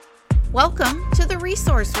Welcome to the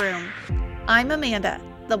Resource Room. I'm Amanda,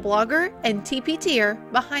 the blogger and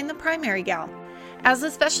TPTer behind the Primary Gal. As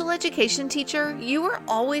a special education teacher, you are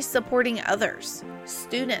always supporting others,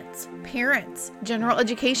 students, parents, general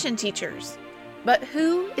education teachers. But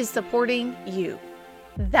who is supporting you?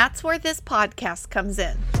 That's where this podcast comes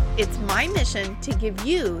in. It's my mission to give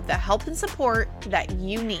you the help and support that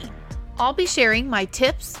you need. I'll be sharing my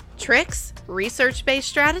tips, tricks, research-based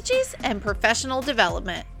strategies, and professional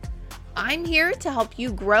development. I'm here to help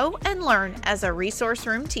you grow and learn as a resource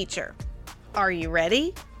room teacher. Are you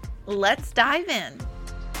ready? Let's dive in.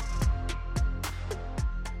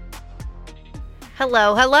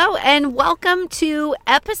 Hello, and welcome to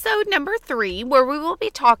episode number 3, where we will be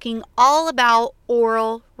talking all about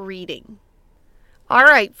oral reading. All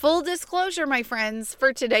right, full disclosure, my friends,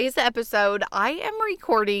 for today's episode, I am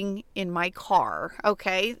recording in my car,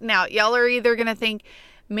 okay? Now, y'all are either going to think,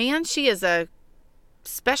 man, she is a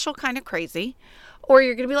special kind of crazy, or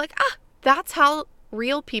you're going to be like, that's how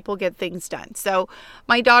real people get things done. So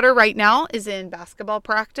my daughter right now is in basketball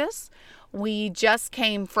practice. We just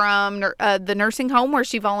came from the nursing home where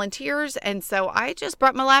she volunteers, and so I just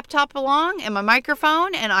brought my laptop along and my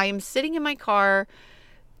microphone, and I am sitting in my car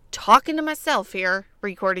talking to myself here,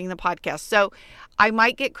 recording the podcast. So I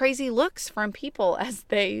might get crazy looks from people as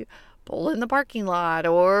they pull in the parking lot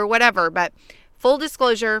or whatever, but full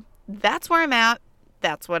disclosure, that's where I'm at.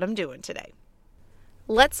 That's what I'm doing today.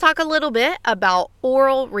 Let's talk a little bit about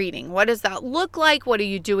oral reading. What does that look like? What are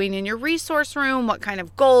you doing in your resource room? What kind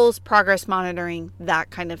of goals, progress monitoring, that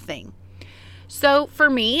kind of thing. So for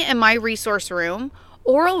me in my resource room,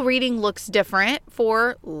 oral reading looks different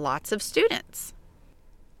for lots of students.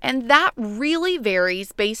 And that really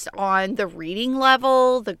varies based on the reading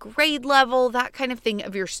level, the grade level, that kind of thing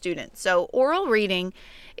of your students. So oral reading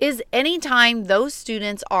is anytime those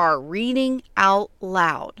students are reading out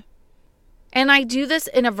loud. And I do this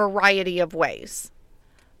in a variety of ways.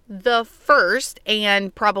 The first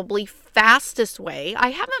and probably fastest way, I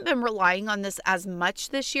haven't been relying on this as much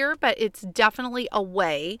this year, but it's definitely a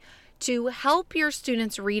way to help your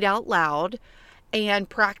students read out loud and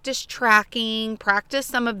practice tracking, practice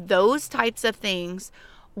some of those types of things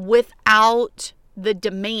without the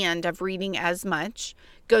demand of reading as much,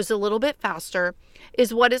 goes a little bit faster,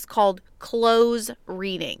 is what is called close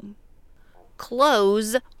reading.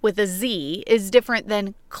 Close with a Z is different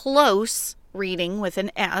than close reading with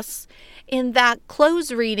an S, in that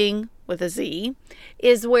close reading with a Z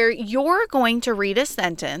is where you're going to read a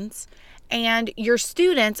sentence and your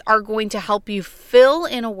students are going to help you fill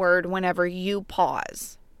in a word whenever you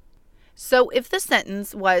pause. So if the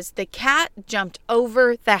sentence was, the cat jumped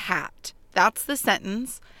over the hat, that's the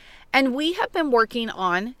sentence, and we have been working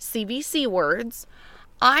on CVC words,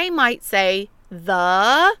 I might say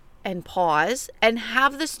the and pause and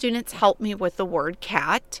have the students help me with the word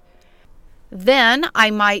cat. Then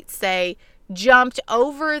I might say jumped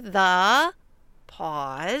over the,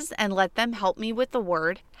 pause, and let them help me with the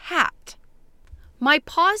word hat. My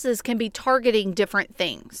pauses can be targeting different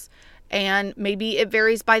things, and maybe it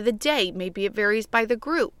varies by the day, maybe it varies by the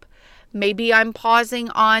group. Maybe I'm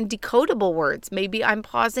pausing on decodable words, maybe I'm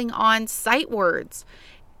pausing on sight words.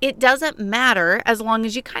 It doesn't matter as long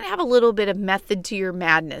as you kind of have a little bit of method to your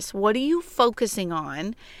madness. What are you focusing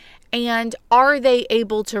on? And are they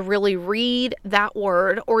able to really read that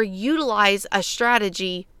word or utilize a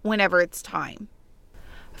strategy whenever it's time?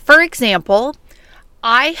 For example,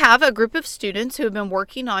 I have a group of students who have been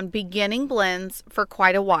working on beginning blends for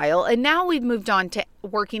quite a while, and now we've moved on to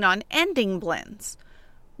working on ending blends.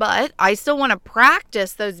 But I still want to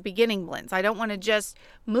practice those beginning blends. I don't want to just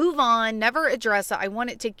move on, never address it. I want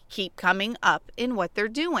it to keep coming up in what they're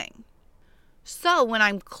doing. So when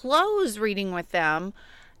I'm close reading with them,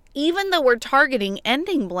 even though we're targeting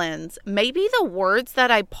ending blends, maybe the words that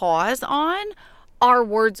I pause on are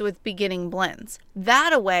words with beginning blends.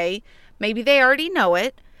 That way, maybe they already know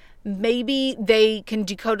it. Maybe they can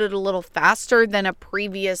decode it a little faster than a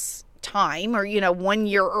previous time, or 1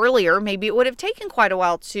 year earlier, maybe it would have taken quite a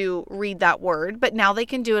while to read that word, but now they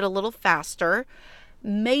can do it a little faster.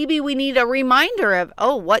 Maybe we need a reminder of,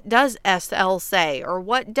 what does SL say, or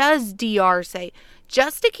what does DR say,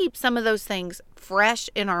 just to keep some of those things fresh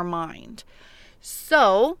in our mind.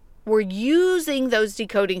 So we're using those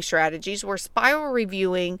decoding strategies, we're spiral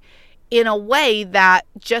reviewing in a way that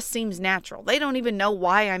just seems natural. They don't even know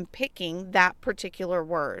why I'm picking that particular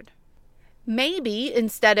word. Maybe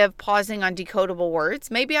instead of pausing on decodable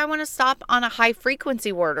words, maybe I want to stop on a high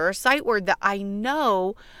frequency word or a sight word that I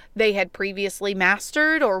know they had previously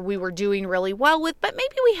mastered or we were doing really well with, but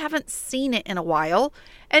maybe we haven't seen it in a while.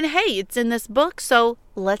 And hey, it's in this book, so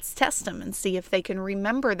let's test them and see if they can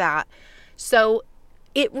remember that. So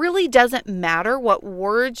it really doesn't matter what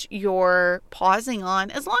words you're pausing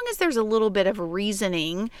on as long as there's a little bit of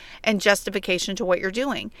reasoning and justification to what you're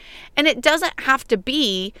doing. And it doesn't have to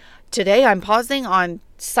be, today I'm pausing on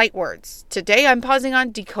sight words. Today I'm pausing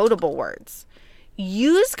on decodable words.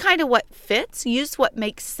 Use kind of what fits, use what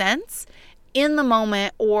makes sense in the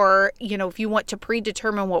moment, or, if you want to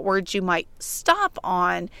predetermine what words you might stop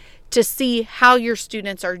on to see how your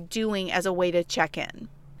students are doing as a way to check in.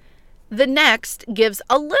 The next gives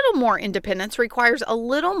a little more independence, requires a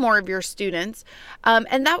little more of your students,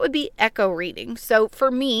 and that would be echo reading. So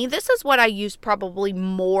for me, this is what I use probably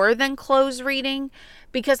more than close reading,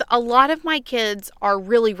 because a lot of my kids are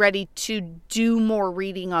really ready to do more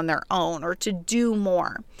reading on their own or to do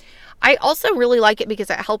more. I also really like it because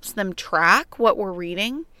it helps them track what we're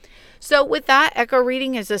reading. So with that, echo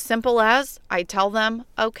reading is as simple as I tell them,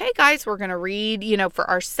 okay, guys, we're going to read, for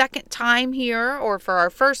our second time here or for our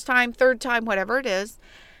first time, third time, whatever it is.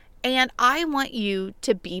 And I want you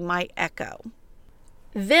to be my echo.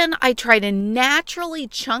 Then I try to naturally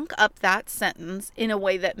chunk up that sentence in a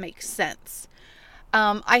way that makes sense.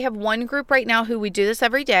 I have one group right now who we do this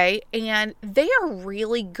every day, and they are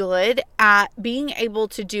really good at being able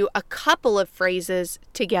to do a couple of phrases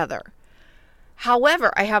together.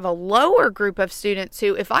 However, I have a lower group of students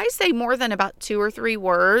who, if I say more than about 2 or 3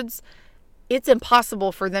 words, it's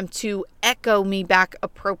impossible for them to echo me back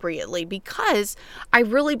appropriately because I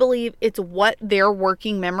really believe it's what their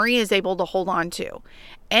working memory is able to hold on to.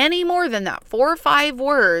 Any more than that, 4 or 5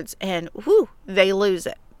 words, and they lose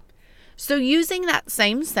it. So using that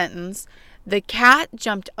same sentence, the cat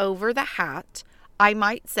jumped over the hat, I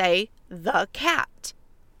might say the cat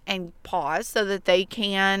and pause so that they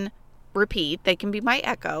can repeat, they can be my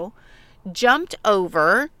echo. Jumped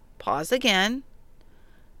over, pause again,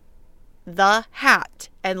 the hat,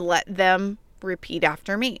 and let them repeat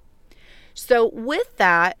after me. So with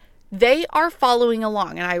that, they are following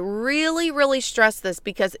along. And I really, really stress this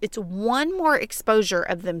because it's one more exposure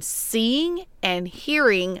of them seeing and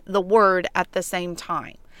hearing the word at the same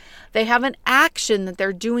time. They have an action that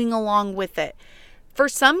they're doing along with it. For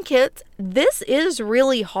some kids, this is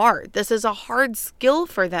really hard. This is a hard skill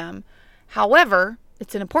for them. However,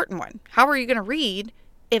 it's an important one. How are you going to read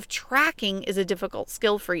if tracking is a difficult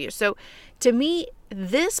skill for you? So to me,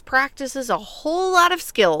 this practices a whole lot of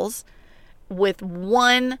skills with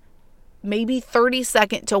one, maybe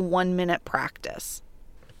 30-second to 1-minute practice.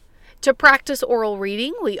 To practice oral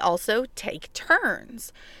reading, we also take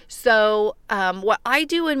turns. So what I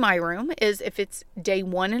do in my room is if it's day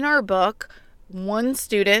 1 in our book, one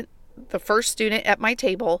student, the first student at my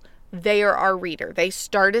table, they are our reader. They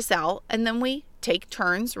start us out, and then we take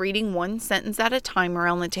turns reading one sentence at a time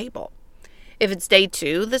around the table. If it's day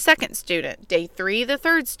 2, the second student, day 3, the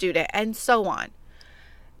third student, and so on.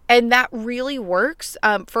 And that really works.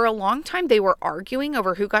 For a long time, they were arguing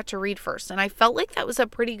over who got to read first. And I felt like that was a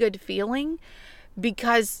pretty good feeling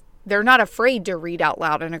because they're not afraid to read out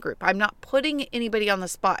loud in a group. I'm not putting anybody on the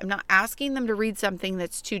spot. I'm not asking them to read something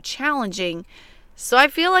that's too challenging. So I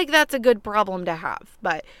feel like that's a good problem to have.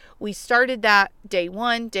 But we started that day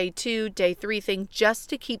 1, day 2, day 3 thing just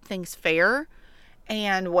to keep things fair.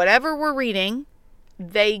 And whatever we're reading,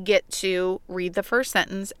 they get to read the first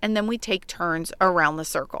sentence, and then we take turns around the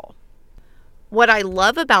circle. What I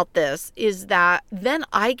love about this is that then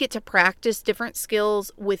I get to practice different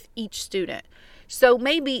skills with each student. So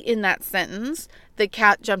maybe in that sentence, the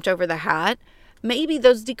cat jumped over the hat. Maybe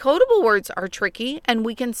those decodable words are tricky, and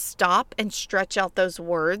we can stop and stretch out those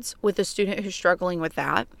words with a student who's struggling with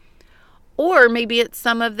that. Or maybe it's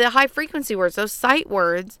some of the high frequency words, those sight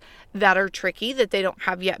words that are tricky that they don't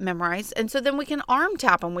have yet memorized. And so then we can arm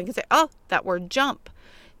tap them. We can say, oh, that word jump,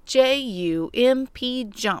 J-U-M-P,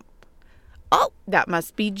 jump. Oh, that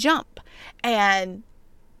must be jump. And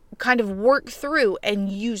kind of work through and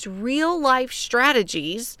use real life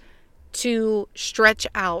strategies to stretch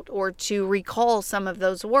out or to recall some of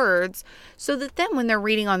those words so that then when they're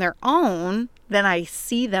reading on their own, then I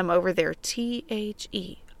see them over there,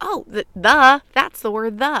 T-H-E. Oh, that's the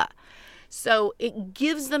word the. So it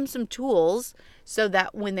gives them some tools so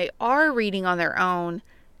that when they are reading on their own,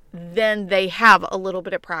 then they have a little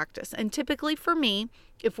bit of practice. And typically for me,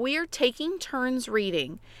 if we are taking turns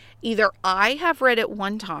reading, either I have read it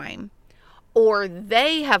one time or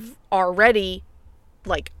they have already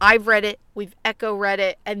Like I've read it, we've echo read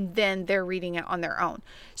it, and then they're reading it on their own.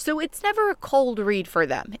 So it's never a cold read for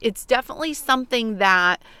them. It's definitely something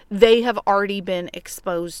that they have already been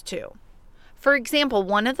exposed to. For example,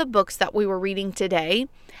 one of the books that we were reading today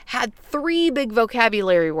had 3 big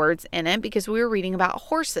vocabulary words in it because we were reading about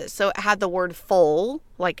horses. So it had the word foal,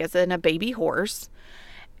 like as in a baby horse,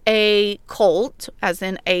 a colt, as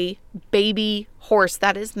in a baby horse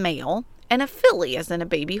that is male, and a filly, as in a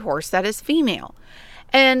baby horse that is female.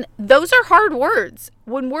 And those are hard words.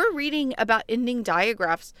 When we're reading about ending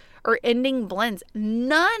digraphs or ending blends,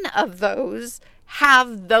 none of those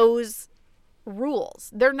have those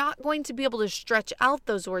rules. They're not going to be able to stretch out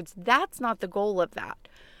those words. That's not the goal of that.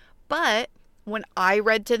 But when I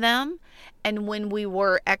read to them and when we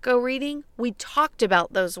were echo reading, we talked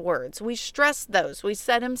about those words. We stressed those. We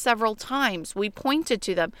said them several times. We pointed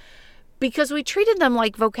to them because we treated them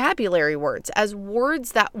like vocabulary words, as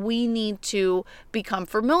words that we need to become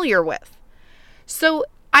familiar with. So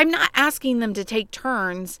I'm not asking them to take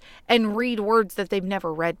turns and read words that they've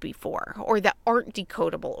never read before, or that aren't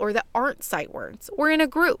decodable, or that aren't sight words. We're in a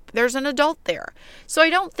group. There's an adult there. So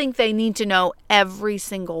I don't think they need to know every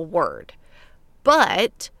single word.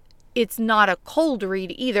 But it's not a cold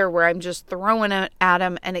read either, where I'm just throwing it at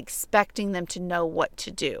them and expecting them to know what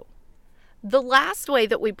to do. The last way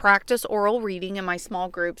that we practice oral reading in my small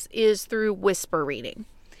groups is through whisper reading.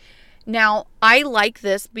 Now, I like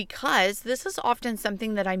this because this is often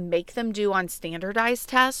something that I make them do on standardized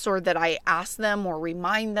tests, or that I ask them or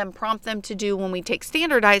remind them, prompt them to do when we take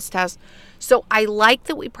standardized tests. So I like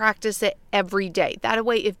that we practice it every day. That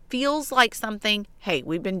way it feels like something, hey,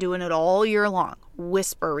 we've been doing it all year long,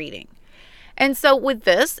 whisper reading. And so with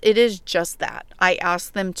this, it is just that. I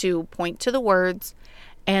ask them to point to the words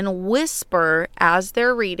and whisper as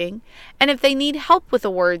they're reading. And if they need help with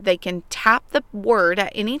a word, they can tap the word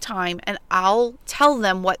at any time and I'll tell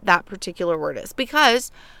them what that particular word is.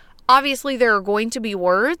 Because obviously there are going to be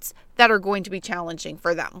words that are going to be challenging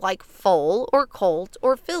for them, like foal or colt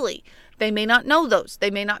or filly. They may not know those.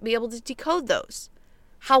 They may not be able to decode those.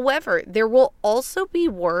 However, there will also be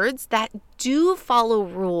words that do follow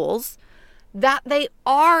rules that they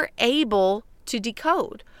are able to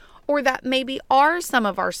decode, or that maybe are some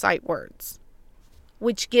of our sight words,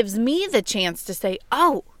 which gives me the chance to say,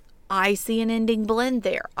 oh, I see an ending blend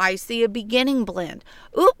there. I see a beginning blend.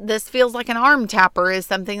 Oop, this feels like an arm tapper is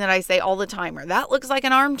something that I say all the time, or that looks like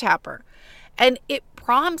an arm tapper. And it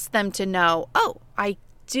prompts them to know, oh, I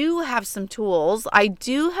do have some tools. I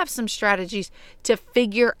do have some strategies to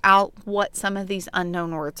figure out what some of these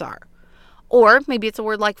unknown words are. Or maybe it's a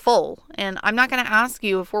word like foal. And I'm not going to ask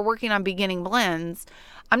you, if we're working on beginning blends,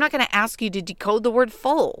 I'm not going to ask you to decode the word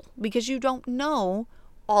foal because you don't know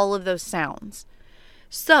all of those sounds.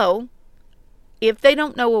 So if they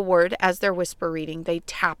don't know a word as they're whisper reading, they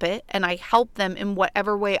tap it and I help them in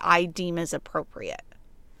whatever way I deem is appropriate.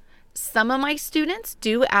 Some of my students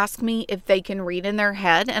do ask me if they can read in their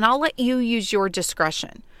head, and I'll let you use your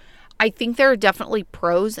discretion. I think there are definitely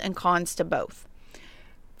pros and cons to both.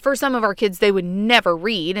 For some of our kids, they would never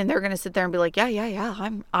read and they're going to sit there and be like,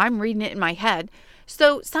 yeah, I'm reading it in my head.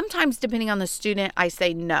 So sometimes, depending on the student, I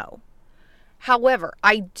say no. However,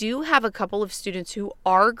 I do have a couple of students who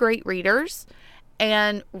are great readers,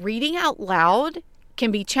 and reading out loud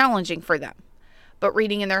can be challenging for them. But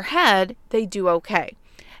reading in their head, they do okay.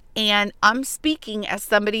 And I'm speaking as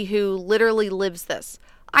somebody who literally lives this.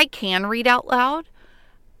 I can read out loud.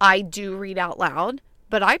 I do read out loud,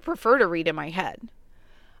 but I prefer to read in my head.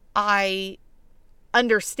 I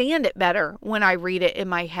understand it better when I read it in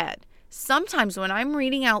my head. Sometimes when I'm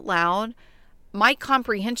reading out loud, my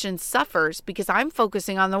comprehension suffers because I'm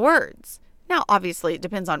focusing on the words. Now, obviously, it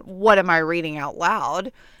depends on what am I reading out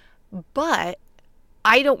loud, but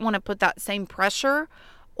I don't want to put that same pressure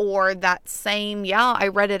or that same, I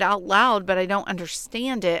read it out loud, but I don't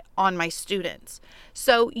understand it on my students.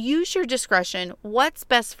 So use your discretion. What's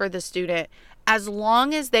best for the student, as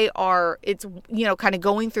long as they are, kind of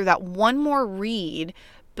going through that one more read,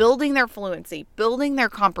 building their fluency, building their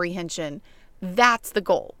comprehension. That's the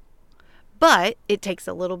goal. But it takes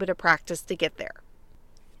a little bit of practice to get there.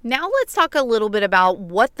 Now let's talk a little bit about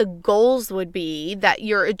what the goals would be that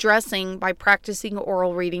you're addressing by practicing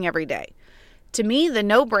oral reading every day. To me, the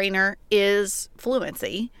no-brainer is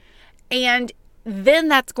fluency, and then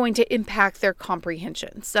that's going to impact their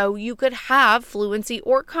comprehension. So you could have fluency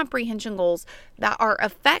or comprehension goals that are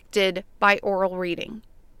affected by oral reading.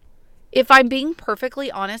 If I'm being perfectly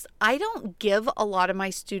honest, I don't give a lot of my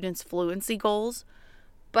students fluency goals,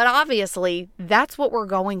 but obviously that's what we're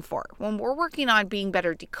going for. When we're working on being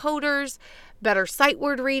better decoders, better sight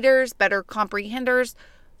word readers, better comprehenders,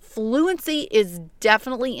 fluency is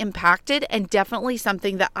definitely impacted and definitely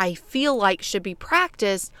something that I feel like should be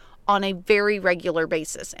practiced on a very regular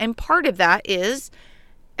basis. And part of that is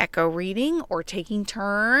echo reading or taking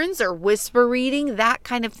turns or whisper reading, that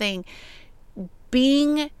kind of thing.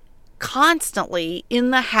 Being constantly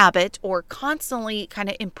in the habit or constantly kind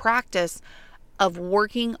of in practice of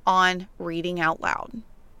working on reading out loud.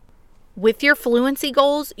 With your fluency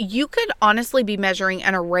goals, you could honestly be measuring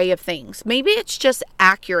an array of things. Maybe it's just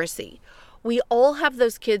accuracy. We all have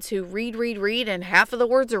those kids who read, and half of the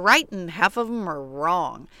words are right and half of them are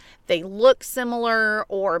wrong. They look similar,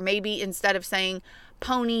 or maybe instead of saying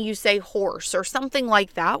pony, you say horse or something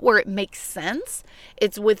like that, where it makes sense.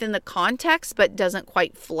 It's within the context, but doesn't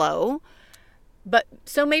quite flow. But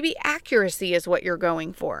so maybe accuracy is what you're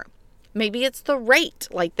going for. Maybe it's the rate,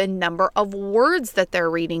 like the number of words that they're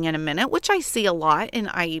reading in a minute, which I see a lot in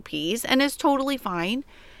IEPs and is totally fine.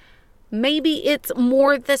 Maybe it's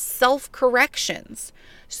more the self-corrections.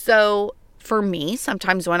 So for me,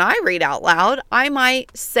 sometimes when I read out loud, I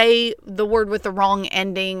might say the word with the wrong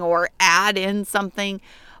ending or add in something.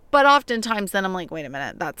 But oftentimes then I'm like, wait a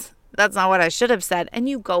minute, that's not what I should have said. And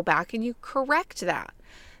you go back and you correct that.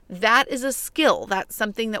 That is a skill. That's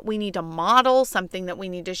something that we need to model, something that we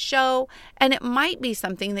need to show. And it might be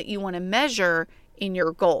something that you want to measure in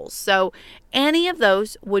your goals. So any of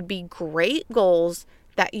those would be great goals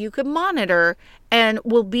that you could monitor and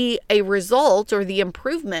will be a result, or the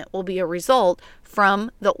improvement will be a result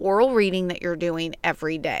from the oral reading that you're doing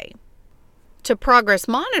every day. To progress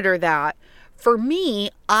monitor that, for me,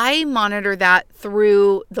 I monitor that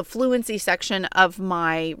through the fluency section of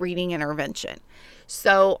my reading intervention.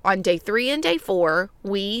 So on day 3 and day 4,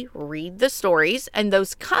 we read the stories, and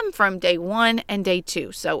those come from day 1 and day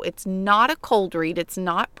 2. So it's not a cold read. It's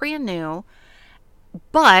not brand new,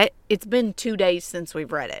 but it's been 2 days since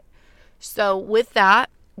we've read it. So with that,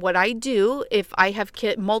 what I do, if I have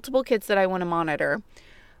multiple kids that I want to monitor,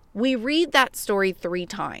 we read that story 3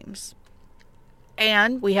 times.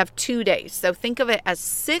 And we have 2 days. So think of it as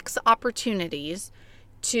 6 opportunities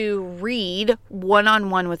to read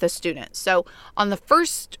one-on-one with a student. So on the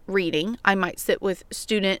first reading, I might sit with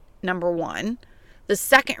student number 1. The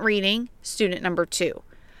second reading, student number 2.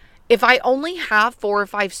 If I only have 4 or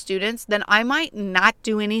 5 students, then I might not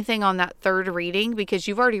do anything on that third reading because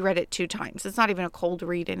you've already read it 2 times. It's not even a cold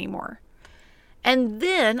read anymore. And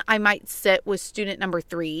then I might sit with student number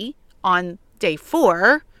 3 on day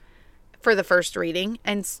 4 for the first reading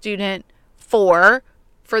and student 4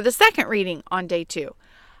 for the second reading on day 2.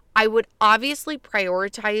 I would obviously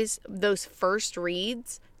prioritize those first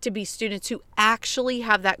reads to be students who actually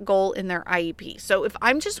have that goal in their IEP. So if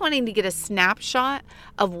I'm just wanting to get a snapshot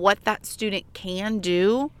of what that student can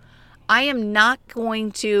do, I am not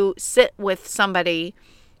going to sit with somebody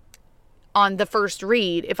on the first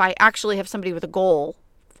read if I actually have somebody with a goal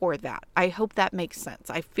for that. I hope that makes sense.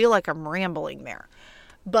 I feel like I'm rambling there.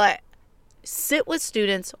 But sit with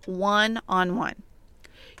students one-on-one.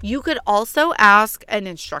 You could also ask an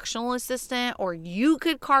instructional assistant, or you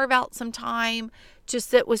could carve out some time to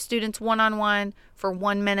sit with students one-on-one for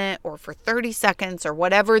 1 minute or for 30 seconds or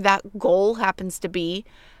whatever that goal happens to be.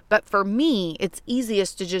 But for me, it's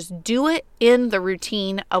easiest to just do it in the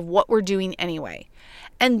routine of what we're doing anyway.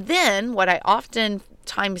 And then what I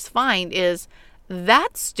oftentimes find is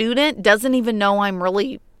that student doesn't even know I'm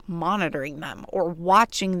really monitoring them or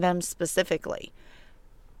watching them specifically,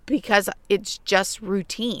 because it's just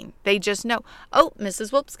routine. They just know, oh,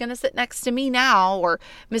 Mrs. Whoop's going to sit next to me now, or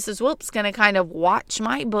Mrs. Whoop's going to kind of watch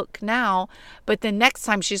my book now, but the next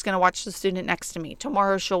time she's going to watch the student next to me.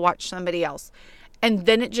 Tomorrow she'll watch somebody else. And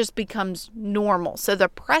then it just becomes normal. So the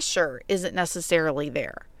pressure isn't necessarily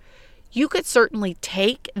there. You could certainly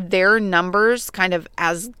take their numbers kind of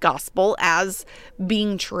as gospel, as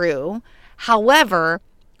being true. However,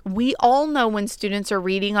 we all know when students are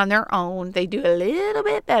reading on their own, they do a little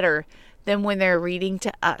bit better than when they're reading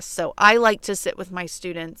to us. So I like to sit with my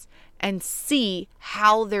students and see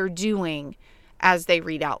how they're doing as they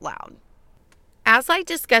read out loud. As I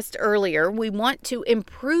discussed earlier, we want to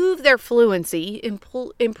improve their fluency,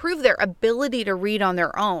 improve their ability to read on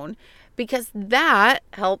their own, because that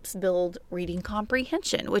helps build reading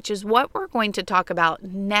comprehension, which is what we're going to talk about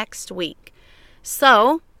next week.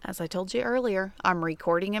 So, as I told you earlier, I'm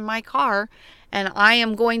recording in my car, and I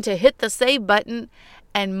am going to hit the save button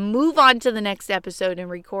and move on to the next episode and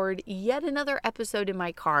record yet another episode in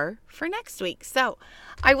my car for next week. So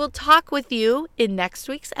I will talk with you in next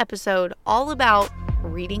week's episode all about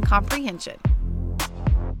reading comprehension.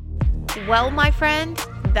 Well, my friend,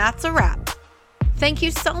 that's a wrap. Thank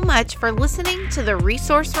you so much for listening to the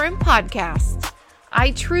Resource Room podcast.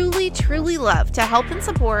 I truly, truly love to help and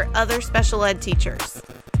support other special ed teachers.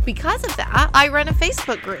 Because of that, I run a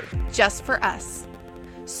Facebook group just for us.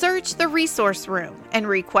 Search the resource room and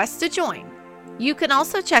request to join. You can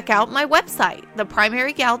also check out my website,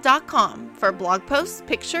 theprimarygal.com, for blog posts,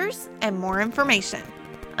 pictures, and more information.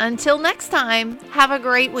 Until next time, have a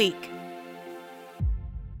great week.